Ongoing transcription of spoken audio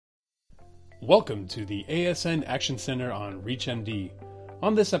Welcome to the ASN Action Center on ReachMD.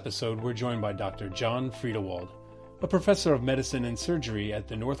 On this episode, we're joined by Dr. John Friedewald, a professor of medicine and surgery at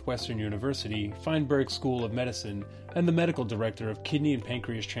the Northwestern University Feinberg School of Medicine and the medical director of kidney and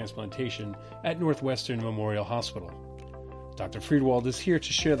pancreas transplantation at Northwestern Memorial Hospital. Dr. Friedewald is here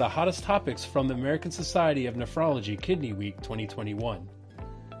to share the hottest topics from the American Society of Nephrology Kidney Week 2021.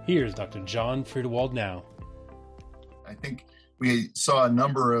 Here's Dr. John Friedewald now. I think we saw a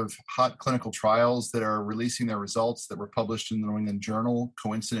number of hot clinical trials that are releasing their results that were published in the New England Journal,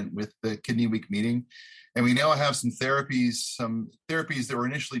 coincident with the Kidney Week meeting. And we now have some therapies that were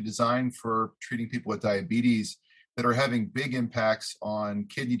initially designed for treating people with diabetes that are having big impacts on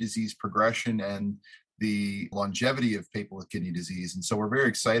kidney disease progression and the longevity of people with kidney disease. And so we're very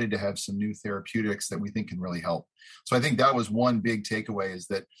excited to have some new therapeutics that we think can really help. So I think that was one big takeaway, is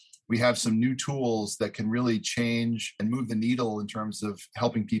that we have some new tools that can really change and move the needle in terms of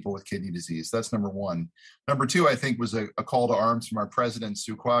helping people with kidney disease. That's number one. Number two, I think, was a call to arms from our president,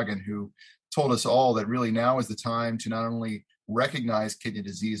 Sue Quagan, who told us all that really now is the time to not only recognize kidney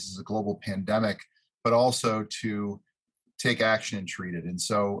disease as a global pandemic, but also to take action and treat it. And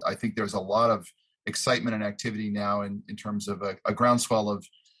so I think there's a lot of excitement and activity now in terms of a groundswell of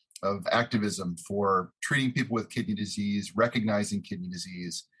activism for treating people with kidney disease, recognizing kidney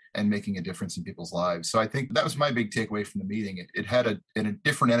disease, and making a difference in people's lives. So I think that was my big takeaway from the meeting. It had a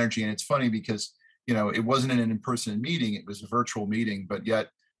different energy. And it's funny because, it wasn't an in-person meeting, it was a virtual meeting, but yet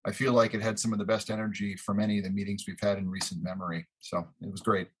I feel like it had some of the best energy from any of the meetings we've had in recent memory. So it was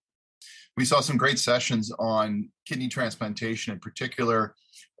great. We saw some great sessions on kidney transplantation, in particular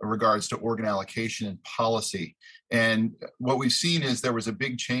in regards to organ allocation and policy. And what we've seen is there was a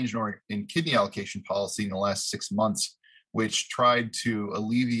big change in kidney allocation policy in the last 6 months, which tried to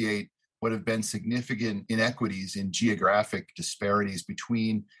alleviate what have been significant inequities in geographic disparities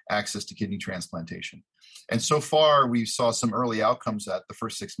between access to kidney transplantation. And so far, we saw some early outcomes that the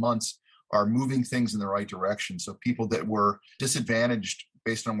first 6 months are moving things in the right direction. So people that were disadvantaged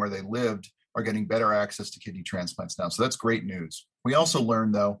based on where they lived are getting better access to kidney transplants now. So that's great news. We also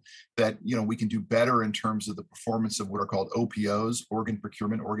learned, though, that we can do better in terms of the performance of what are called OPOs, organ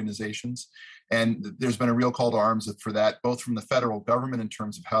procurement organizations. And there's been a real call to arms for that, both from the federal government in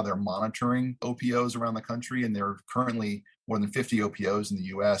terms of how they're monitoring OPOs around the country. And there are currently more than 50 OPOs in the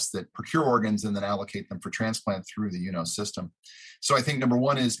US that procure organs and then allocate them for transplant through the UNO system. So I think number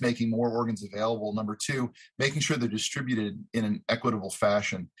one is making more organs available. Number two, making sure they're distributed in an equitable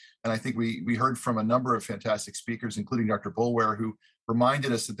fashion. And I think we heard from a number of fantastic speakers, including Dr. Boulware, who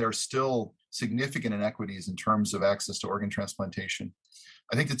reminded us that there are still significant inequities in terms of access to organ transplantation.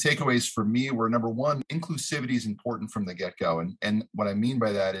 I think the takeaways for me were, number one, inclusivity is important from the get-go. And what I mean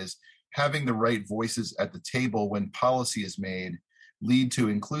by that is having the right voices at the table when policy is made lead to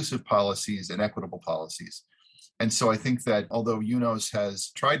inclusive policies and equitable policies. And so I think that although UNOS has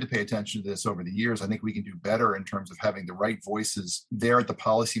tried to pay attention to this over the years, I think we can do better in terms of having the right voices there at the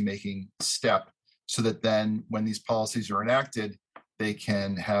policymaking step, so that then when these policies are enacted, they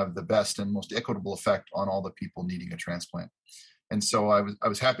can have the best and most equitable effect on all the people needing a transplant. And so I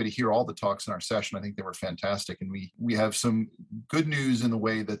was happy to hear all the talks in our session. I think they were fantastic. And we have some good news in the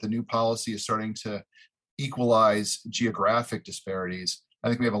way that the new policy is starting to equalize geographic disparities. I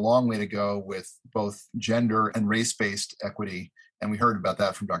think we have a long way to go with both gender and race-based equity. And we heard about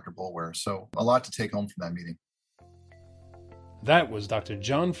that from Dr. Boulware. So a lot to take home from that meeting. That was Dr.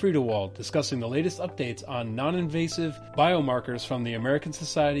 John Friedewald discussing the latest updates on non-invasive biomarkers from the American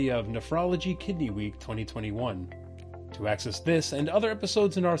Society of Nephrology Kidney Week 2021. To access this and other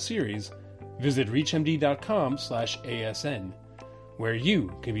episodes in our series, visit reachmd.com/ASN, where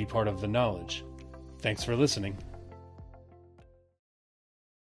you can be part of the knowledge. Thanks for listening.